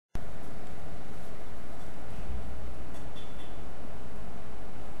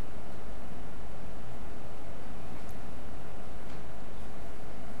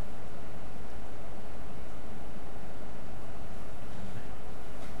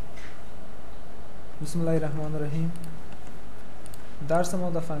بسم الله الرحمن الرحیم. درس ما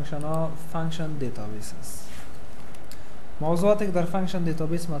در فانکشن دیتابیس است. موضوعاتی که در فانکشن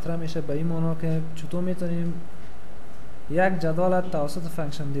دیتابیس مطرح میشه به این معنا که چطور میتونیم یک جدول توسط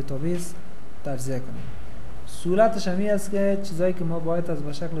فانکشن دیتابیس تجزیه کنیم. صورتش همین است که چیزایی که ما باید از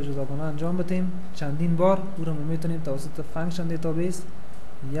به شکل جداگانه انجام بدیم چندین بار او رو ما میتونیم توسط فانکشن دیتابیس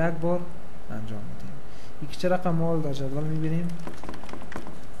یک بار انجام بدیم. یک چه رقم مال در جدول میبینیم،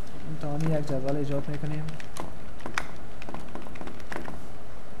 امتحانی یک جدول ایجاد میکنیم.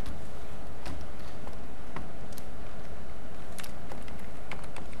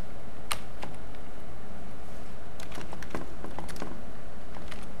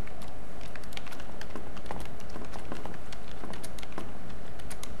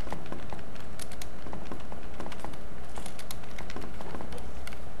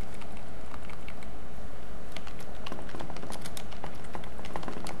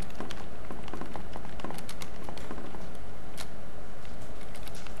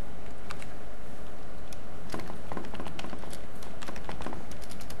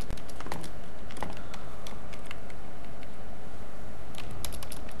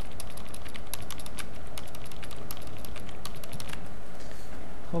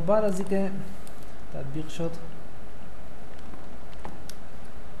 خب بعد از اینکه تطبیق شد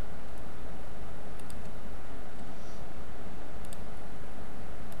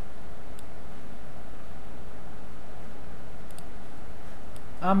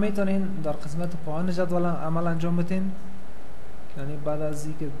هم میتونین در قسمت پایان جدول عمل انجام بدین، یعنی بعد از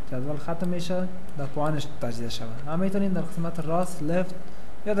اینکه جدول ختم میشه در پایانش تجزیه شود. هم میتونین در قسمت راست لفت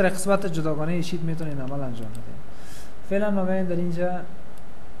یا در قسمت جداگانه شیت میتونین عمل انجام بدین. فعلا ما در اینجا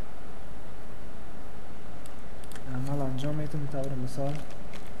عمل انجام میتونیم. طور مثال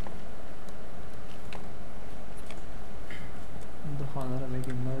دو خانه رو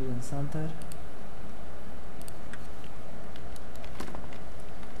میگیم مرجن سنتر،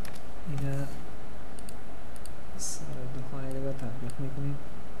 اینه سر دو خانه دیگه تطبیق میکنیم.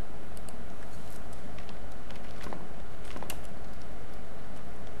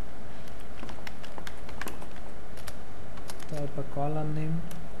 تایپ کالم نیم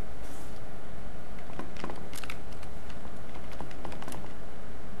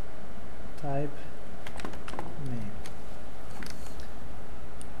تایپ نیم،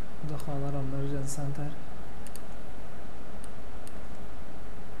 دو خانه را مرجن سنتر،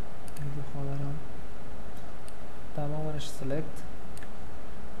 دو خانه را تمامش سلکت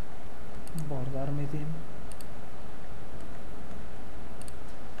باردار میدیم.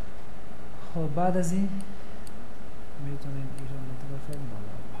 خب بعد از این میتونیم ایران متوفر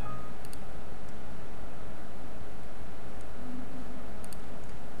بالا.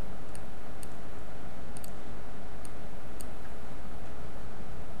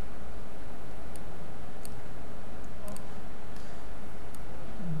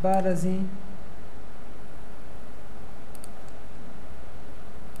 بعد از این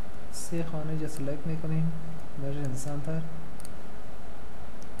سه خانه جا سلکت میکنیم مرجن سنتر،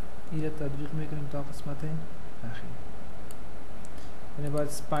 این را تطبیق میکنیم تا قسمت اخیر، یعنی باید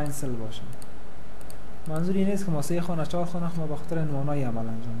 5 سل باشه. منظور این نیست که ما 3 خانه 4 خانه ما به خاطر عنوانای عمل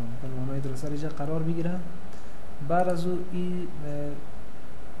انجام بدیم، عنوانای درست اینجا قرار بگیره. بعد از او این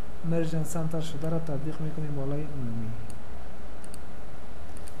مرجن سنتر شده را تطبیق میکنیم بالای عمومی.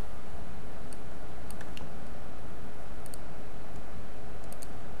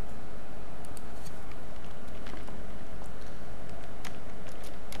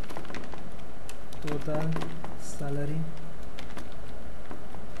 total salary,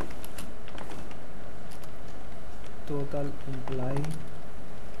 total employee,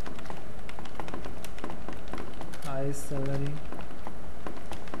 highest salary,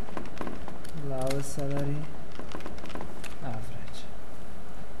 lowest salary, average.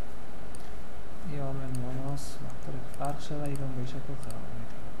 یا من مناس وقتی فرق شده ایران به شکل خراب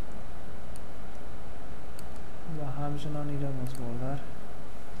میکنه و همچنان ایران متبادر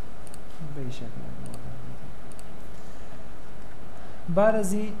به شکل متبادر میکنه. بعد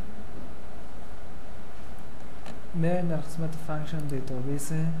از این میایم در قسمت فانکشن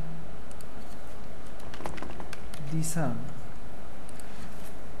دیتابیس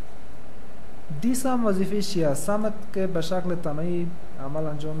دیسم وظیفه چی است؟ سمت که به شکل تنهایی عمل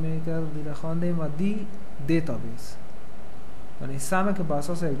انجام میکرد دیده خواندیم و دیتابیس، یعنی سمت که به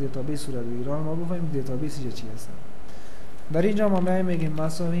اساس یک دیتابیس صورت بگیره. ما بفهمیم دیتابیس چی است. در اینجا ما میگیم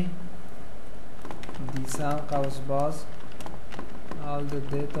مساوی دیسم قوس باز all the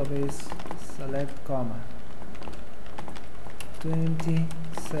database select comma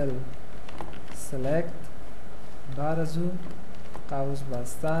 20 cell select بعد از او قوس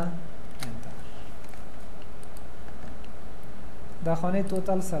بسته انتر. در خانه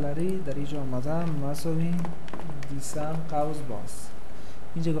توتال سالری در اینجا آمده مساوی دیسم قوس باز.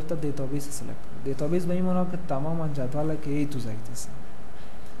 اینجا گفته دیتابیس سلکت. دیتابیس به این معنی که تمام جدول که ای تو زیتیست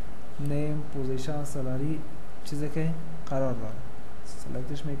نیم پوزیشن سالری چیزی که قرار داره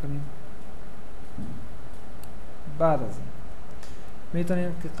سلکتش میکنیم. بعد از این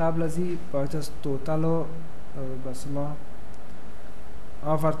میتونیم که قبل از این باید از توتال و بسلا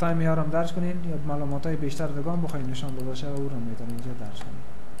آفر تایم یا هم درج کنین یا معلومات های بیشتر دگان بخواین نشان داده شه و او رو میتونین اینجا درج کنین.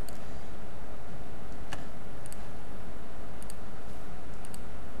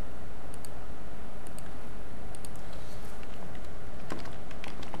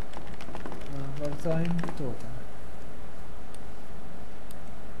 آفر تایم توتال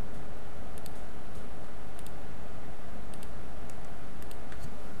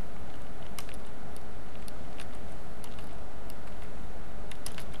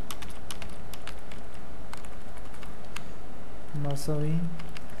مساوی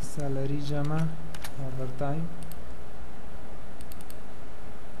سالری جمع آور تایم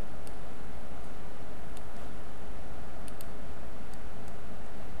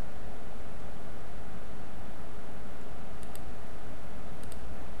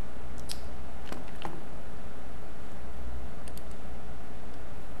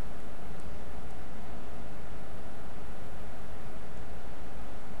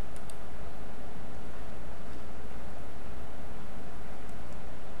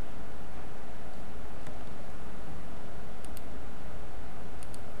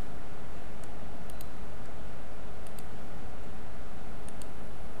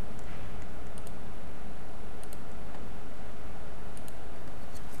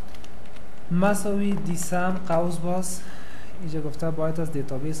مساوی دیسم قوس باز. اینجا گفته باید از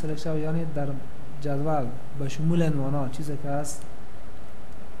دیتابیس سلکت شود یعنی در جدول به شمول عنوانا چیزی که هست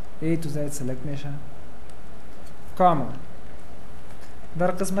A تو Z سلکت میشه. کاما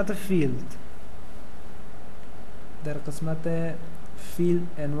در قسمت فیلد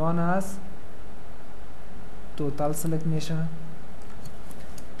عنوان هست توتال سلکت میشه.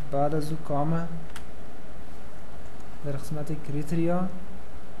 بعد از او کاما در قسمت کریتریا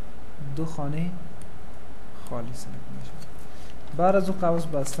دو خانه خالی سلکت میشه. بعد از او قوس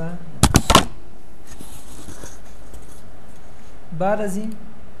بسته. بعد از این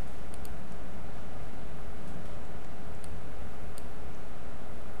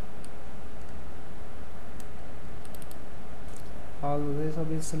all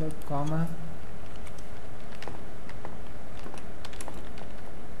database select comma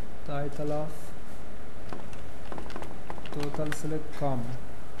title of total select comma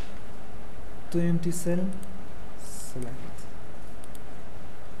to empty cell select.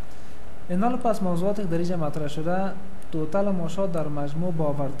 این حال پس موضوعاتی که در اینجا مطرح شده توتال معاشات در مجموع با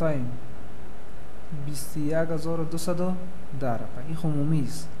آورتایم 21210 این عمومی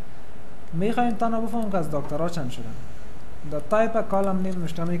است. میخوایم تنها بفهمیم که از دکترها چند شدن. در تایپ کالم نیم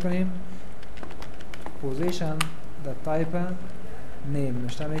نوشته میکنیم پوزیشن. در تایپ نیم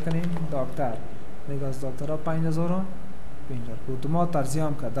نوشته میکنیم دکتر. میگه از دکترها 5050 اتومات ترجیح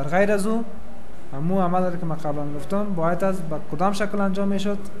کرد. در غیر از او همون عمل که من قبلا گفتم باید از با کدام شکل انجام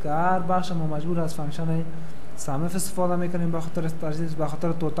میشد که هر بخش ما مجبور از فانکشن سمف استفاده میکنیم به خاطر ترجیح به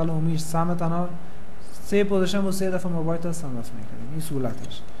خاطر توتال عمومیش سم تنها 3 پوزیشن و 3 دفعه ما باید از سمف میکنیم. این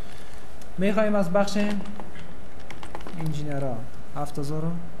صورتش. میخوایم از بخش انجینیرها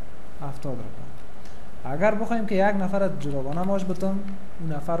 7070 رو. اگر بخوایم که یک نفر جداگانه ماش بتم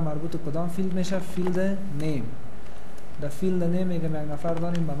اون نفر مربوط کدام فیلد میشه؟ فیلد نیم. در فیلد نیم میگم یک نفر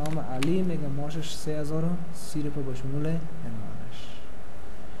داریم به نام علی میگم ماشش 3030 رو به شمول عنوانش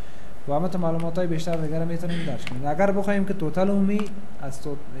و همه معلومات های بیشتر دیگر میتونیم درج کنیم. اگر بخوایم که توتال عمومی از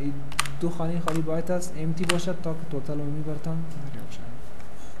دو خانه خالی باید است امتی باشد تا که توتال عمومی برتون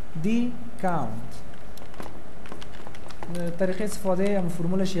دی کاونت. طریقه استفاده هم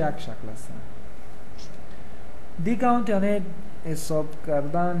فرمولش یک شکل است. دی کاونت یعنی حساب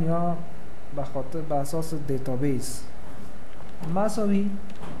کردن یا به اساس دیتابیس مساوی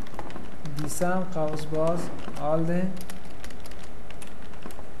دیسم قوس باز all the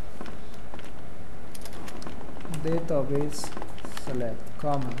database select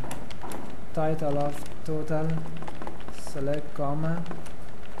comma title of total select comma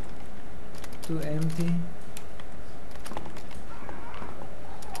to empty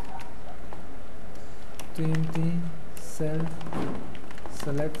cell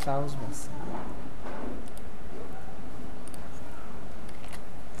select قوس باز.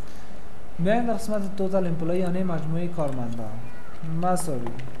 بیایم در قسمت توتال امپلوی یعنی مجموعه کارمندان مساوی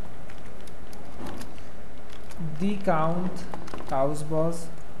دی کاونت قوس باز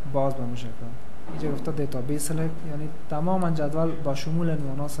به مشکل اینجا گفته دیتابیس سلکت، یعنی تماما جدول با شمول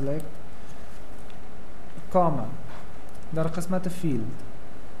عنوان سلکت. کاما در قسمت فیلد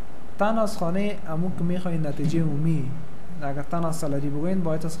تن از خانه امو که میخواین نتیجه عمومی، اگر تن از سالری بگوین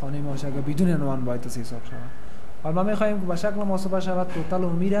باید از خانه ما اگر بدون عنوان باید از حساب شود. حالا ما میخوایم که به شکل محاسبه شود توتال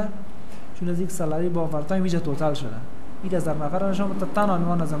عمومی را، چون از یک سالری با اوورتایم اینجا توتال شده، این از در نفر نشون بده تن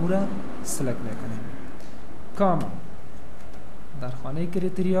عنوان از امو را سلکت میکنیم. کاما در خانه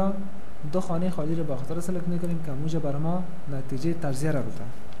کریتریا دو خانه خالی را به خاطر سلکت میکنیم که موجب بر ما نتیجه تجزیه را بده.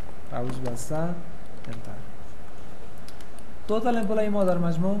 قوس بسته انتر. توتال امپلای ما در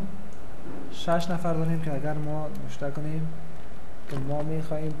مجموع 6 نفر داریم که اگر ما نوشته کنیم که ما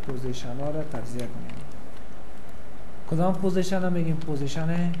میخواییم پوزیشن ها را تجزیه کنیم. کدام پوزیشن ها میگیم؟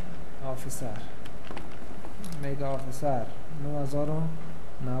 پوزیشن آفیسر. میگه آفیسر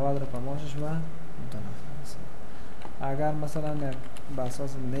 9090 را پماشش و 2 نفر است. اگر مثلا به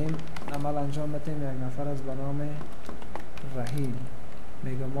اساس نیم عمل انجام بدیم، یک نفر از به نام رحیم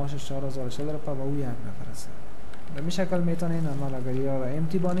میگه ماشش 4000 را پا و او 1 نفر است. به این شکل میتونین عمل اگر یا را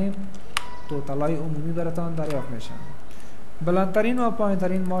امتی بانیم توتالای عمومی براتان دریافت میشن. بلندترین و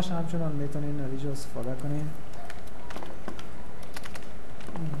پایینترین ماش همچنان میتونین از اینجا استفاده کنین.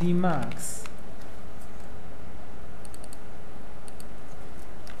 دی مکس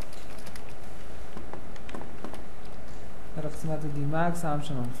در قسمت دی مکس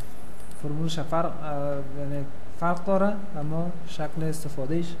همچنان فرمولش فرق داره، اما شکل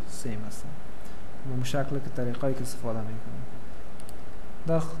استفادهش سیم است. به شکل که طریقایی که استفاده میکنیم.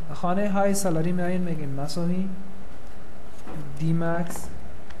 در خانه های سالاری میایین میگیم مساوی دی مکس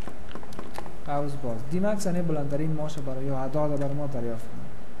قوس باز. دی مکس یعنی بلندترین ماش برای یا اعداد برای ما دریافت کنیم.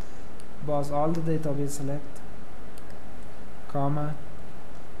 باز all the database select کاما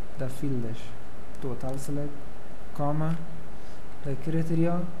در فیلدش total select کاما در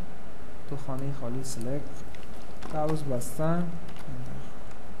کریتریا تو خانه خالی select قوس بسته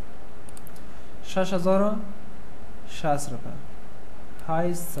 6060 روپیه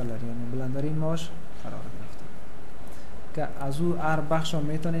هایست سالری، یعنی بلندترین معاش قرار گرفته که از او هر بخش هم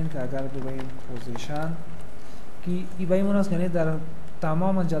میتونین که اگر بگوییم پوزیشن که ای به ایمون است، یعنی در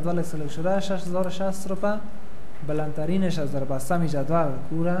تمام جدول سلکت شده 6060 روپیه بلندترینش از در بستم جدول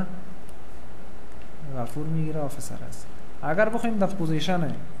کوره غفور میگیره آفیسر است. اگر بخویم در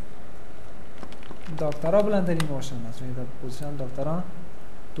پوزیشن دکترها بلندترین معاش است، یعنی در پوزیشن دکترها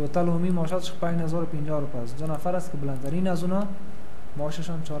توتال عمومی معاشاتش 5050 روپیه است. 2 نفر است که بلندترین از اونا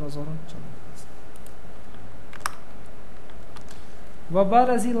معاششان 4040 است. و بعد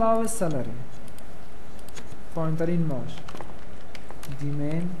از این لاو سالری پایینترین معاش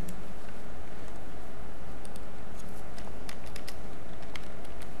دیمین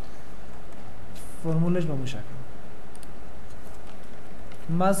فرمولش به مشکل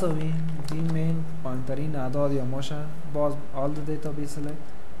مساوی دیمین پایینترین اعداد یا معاش باز all the database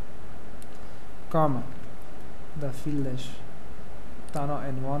select کاما در فیلدش تنها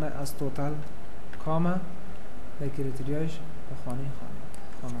عنوان از توتال کاما در کریتریایش به خانه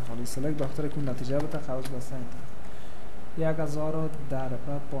خالی سلکت داختر کن نتیجه بده قوس بسته انتر 1010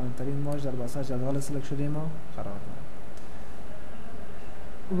 روپیه پایینترین معاش در بسته جدول سلکت شده ما قرار داره.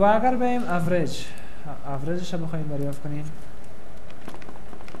 و اگر بیم اوریجش رو بخوایم دریافت کنیم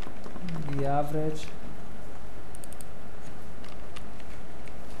دی اوریج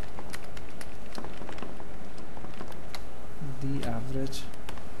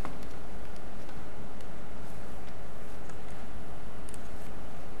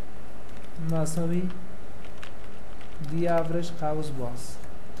مساوی دی اوریج قوس باز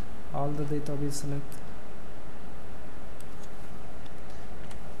all the database select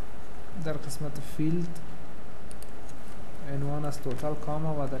در قسمت فیلد عنوان از توتال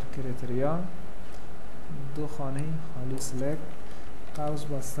کاما و در کریتریا 2 خانه خالی سلکت قوس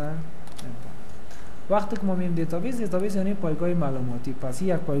بسته انتر. وقتی که ما میگیم دیتابیس یعنی پایگاه معلوماتی، پس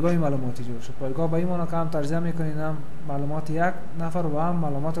یک پایگاه معلوماتی جور شد. پایگاه با این معنی که هم تجزیه میکنین هم معلومات یک نفر و هم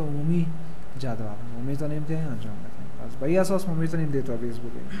معلومات عمومی جدول ما میتونیم که انجام بدیم. پس با این اساس ما میتونیم دیتابیس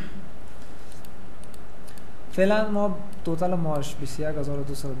بگیم. فعلا ما توتال معاش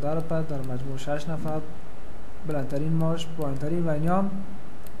 21210 روپیه در مجموع 6 نفر بلندترین معاش پایینترین و اینام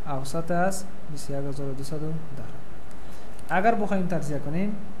اوسط است 21210. اگر بخوایم تجزیه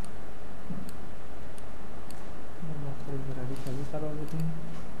کنیم قرار بدیم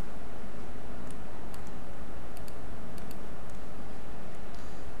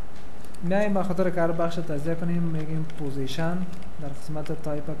میایم به خاطر که هر بخش تجزیه کنیم میگیم پوزیشن در قسمت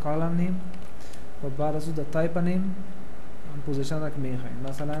تایپ کالم نیم و بعد از او در تایپ نیم پوزیشن را که میخوایم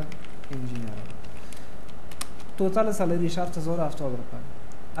مثلا انجینیر توتال سالری 6070 روپیه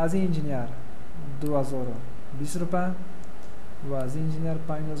از این انجینیر 2020 روپه و از انجینیر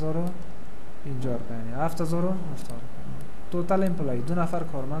 5050 روپه، یعنی 7070 روپه. توتال امپلای 2 نفر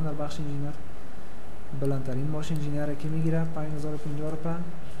کارمند در بخش انجینیر. بلندترین ماش انجینیر که میگیره 5050 روپه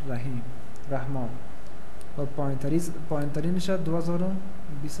رحمان و پایینترینش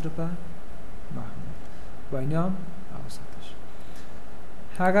 2020 روپه محمود. با این هم اوسطش.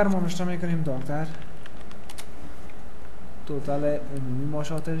 اگر ما مشترک میکنیم دکتر، توتال عمومی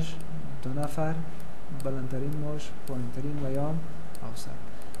ماشاتش 2 نفر، بلندترین ماش، پایینترین و یا اوسط.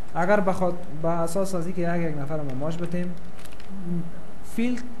 اگر بخواد به اساس از اینکه یک نفر ما ماش بتیم،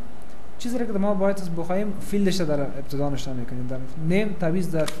 فیلد چیزی که ما باید بخوایم فیلدش در ابتدا نشته میکنیم. در نیم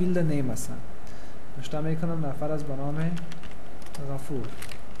تبیز در فیلد نیم هستن. نشته میکنم نفر از به نام غفور،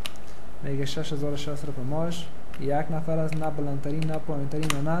 میگه 6060 روپه ماش، یک نفر از نه بلندترین نه پایینترین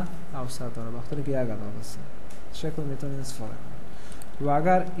و نه اوسط داره، بخاطر که یک عدد است. شکل میتونید استفاده کنید. و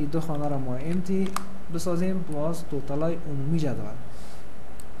اگر این دو خانه را ما امتی بسازیم، باز توتالای عمومی جدول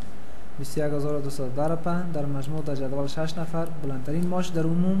 21210 روپه در مجموع در جدول 6 نفر، بلندترین ماش در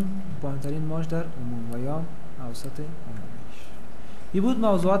عموم، پایینترین ماش در عموم و یا اوسط عمومیش. این بود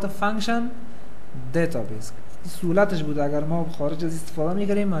موضوعات فانکشن دیتابیس. سهولتش بود اگر ما خارج از استفاده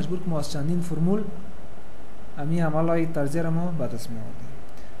می‌کردیم مجبور که ما از چندین فرمول امی عملای ترجیح ما به دست می‌آوردیم.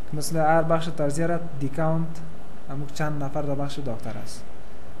 مثل هر بخش ترجیح را دیکاونت، همون چند نفر در بخش دکتر است،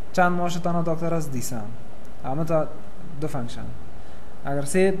 چند ماش تنها دکتر است دیسم، اما تا 2 فانکشن. اگر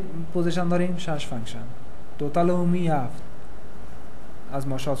 3 پوزیشن داریم 6 فانکشن. توتال عمومی 7 از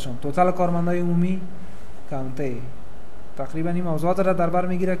ماشاتشون. توتال کارمندای عمومی کانته. تقریبا این موضوعات را در بر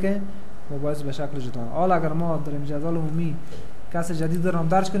میگیره که مباحث به شکل جدا. حالا اگر ما در جدول عمومی کس جدید رو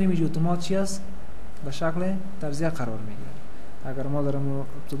درج کنیم، این اتومات چی است؟ به شکل ترجیح قرار میگیره. اگر ما در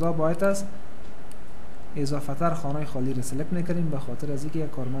ابتدا باید است اضافه تر خانه خالی را سلکت میکنیم به خاطر از اینکه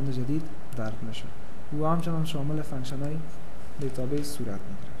یک کارمند جدید درج نشه. و همچنان شامل فانکشن های دیتابیس صورت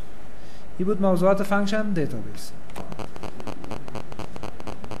میگیره. این بود موضوعات فانکشن دیتابیس.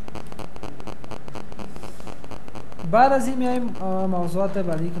 بعد از این میایم موضوعات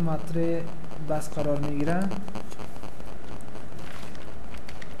بعدی که مطرح بحث قرار میگیره.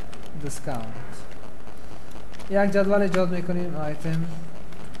 دیسکاونت. یک جدول ایجاد میکنیم، آیتم،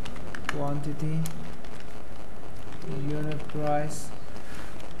 کوانتیتی، یونت پرایس،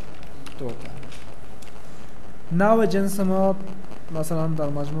 توتال. نوع جنس ما مثلا در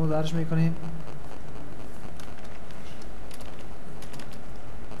مجموع درج میکنیم.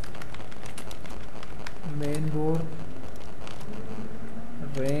 مین بورد،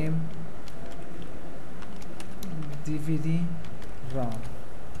 ریم، دیویدی، رام.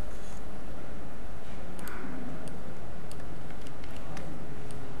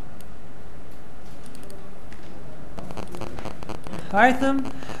 آیتم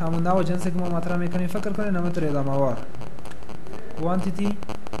همون نوع جنسی که ما مطرح میکنیم. فکر کنید نمطر ادامه وار. کوانتیتی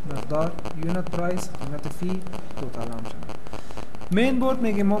مقدار، یونت پرایس قیمت فی، توتال همچنان. مین بورد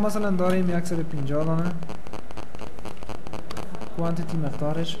میگیم ما مثلا داریم 150 دانه، کوانتیتی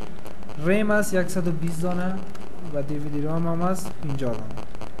مقدارش، ریم است 120 دانه و دیویدی رام هم است 50 دانه.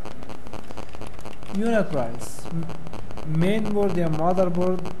 یونت پرایس مین بورد یا مادر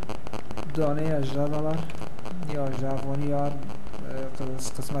بورد دانه 18 دلار یا 18 افغانی یا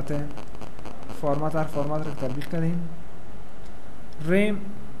قسمت فرمت، هر فرمت رو تطبیق کردیم. ریم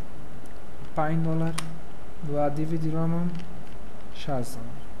 5 دلار و دیویدی رام هم 60 دلار.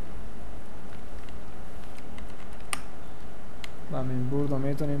 و مین بورد هم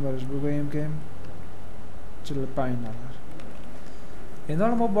میتونیم برش بگوییم که 45 دلار. اینا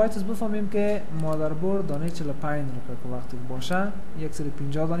رو ما باید بفهمیم که مادر بورد دانه 45 روپه که وقتی باشه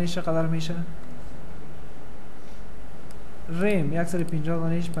 150 دانش چقدر میشه. ریم 150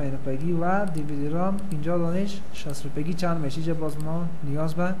 دانش 5 روپگی و دیویدی رام 50 دانش 60 روپگی چند میشه؟ جب باز ما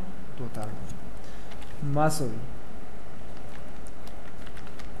نیاز به توتال مساوی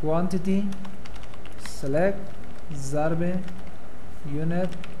کوانتیتی سلکت ضرب یونت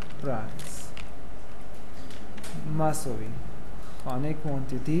پرایس مساوی خانه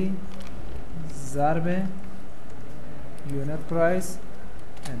کوانتیتی ضرب یونت پرایس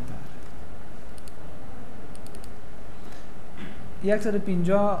انتر.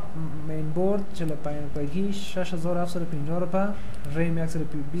 150 مین بورد 45 روپگی 6750 روپه. ریم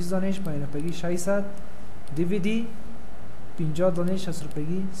 120 دانش 5 روپگی 600. دیویدی 50 دانش 60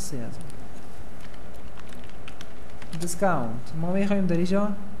 روپگی 3000. دیسکاونت ما میخوایم در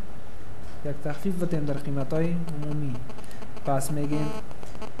اینجا یک تخفیف بدیم در قیمت های عمومی. پس میگیم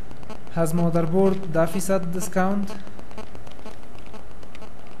از مادر بورد 10% دیسکاونت،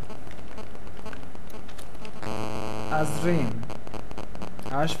 از ریم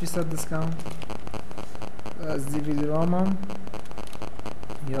 8% دیسکاونت، از دیویدی رام هم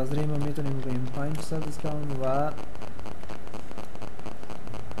یا از ریم هم میتونیم بگیم 5% دیسکاونت و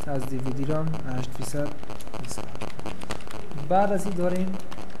از دیویدی رام 8% دیسکاونت. بعد از این داریم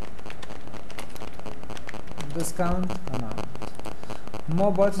دیسکاونت اماونت. ما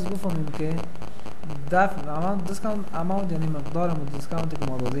باید از بفهمیم که دیسکاونت اماونت یعنی مقدار دیسکاونتی که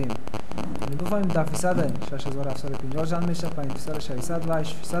ما دادیم، یعنی بفهمیم 10% 6750 چند میشه، 5% 600 و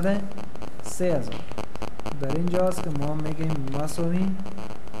 8% 3000. در اینجاست که ما میگیم مساوی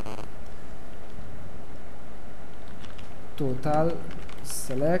توتال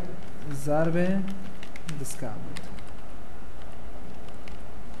سلکت ضرب دیسکاونت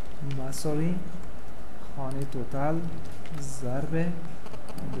مساوی خانه توتال ضرب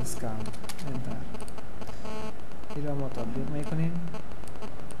دیسکاونت. انتر. این را ما تطبیق میکنیم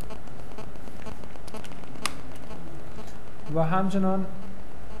و همچنان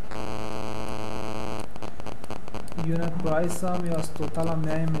یونت پرایس هم یا از توتال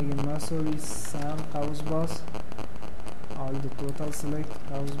هم میگیم مساوی سم قوس باز all the total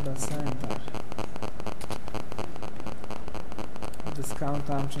select قوس باز انتر. دیسکاونت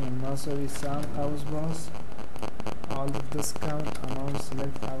همچنان مساوی سم قوس باز all the discount amount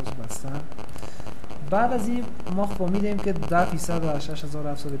select قوس بسته. بعد از این ما فهمیدیم که 10% و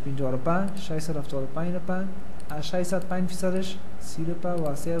 6755 675 روپیه، 605% 30 روپیه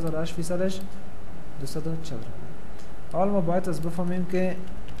و 3008% 240 روپیه. حال ما باید از بفهمیم که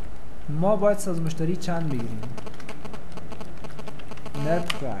ما باید از مشتری چند بگیریم.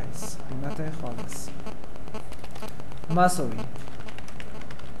 نت پرایس قیمت خالص مساوی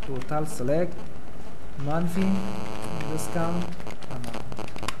توتال سلکت منفی دیسکاونت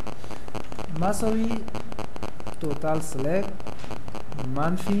اماونت مساوی توتال سلکت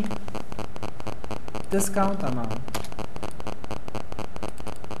منفی دیسکاونت اماونت.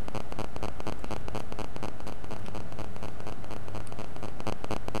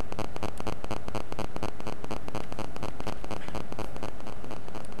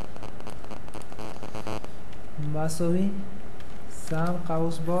 مساوی سم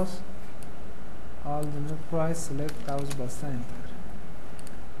قوس باز all the net price select قوس بسته انتر.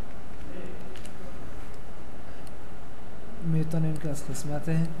 میتونیم که از قسمت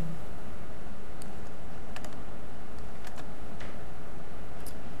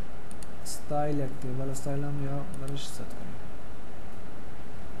استایل یک تیبل استایل هم یا برش ست کنیم.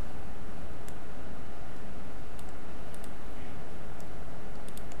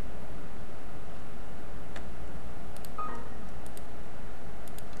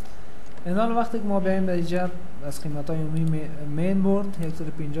 اینال وقتی که ما بیاییم در اینجا از قیمت های عمومی مین بورد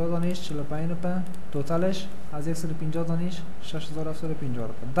 150 دانش 45 روپیه، توتالش از 150 دانش 6750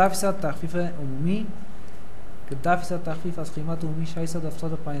 روپیه، 10% تخفیف عمومی که 10% تخفیف از قیمت عمومی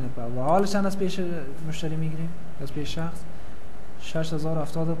 675 روپیه و حالش از پیش مشتری میگیریم، از پیش شخص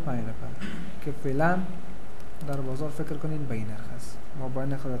 6075 روپیه که فعلا در بازار فکر کنین به این نرخ است. ما با این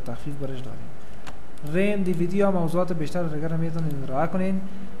نرخ تخفیف برش داریم. ریم دیویدی یا موضوعات بیشتر دیگر میتونین رعایت کنین.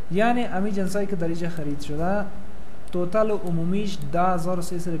 یعنی امی جنسایی که در اینجا خرید شده توتال عمومیش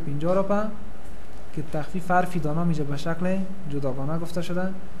 10350 روپیه که تخفیف هر فیدانا میشه به شکل جداگانه گفته شده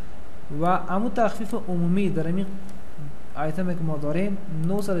و امو تخفیف عمومی در این آیتمی که ما داریم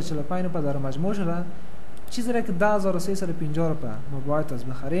 945 روپیه در مجموع شده. چیزی را که 10350 روپیه ما باید از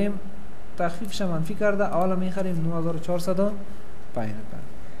بخریم تخفیفش منفی کرده، حالا میخریم 9405 روپیه.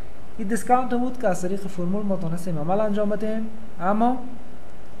 این دیسکاونت بود که از طریق فرمول ما تونستیم عمل انجام بدیم. اما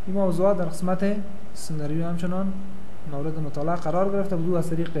این موضوعات در قسمت سناریو همچنان مورد مطالعه قرار گرفته بود از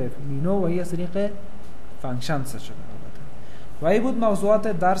طریق مینو و این از طریق فانکشن ست شده و این بود موضوعات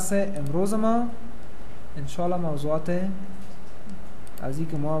درس امروز ما. انشاءالله موضوعات از این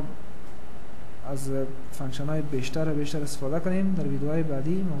که ما از فانکشن های بیشتر و بیشتر استفاده کنیم در ویدیوهای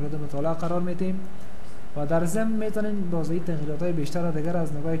بعدی مورد مطالعه قرار میدیم و در ضمن میتونین بازی تغییرات های بیشتر و دیگر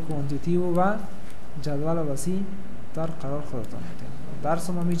از نگاه کوانتیتیو و جدول وسیع در قرار خودتان میدیم. درس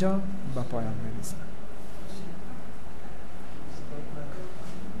ما اینجا به پایان میرسه.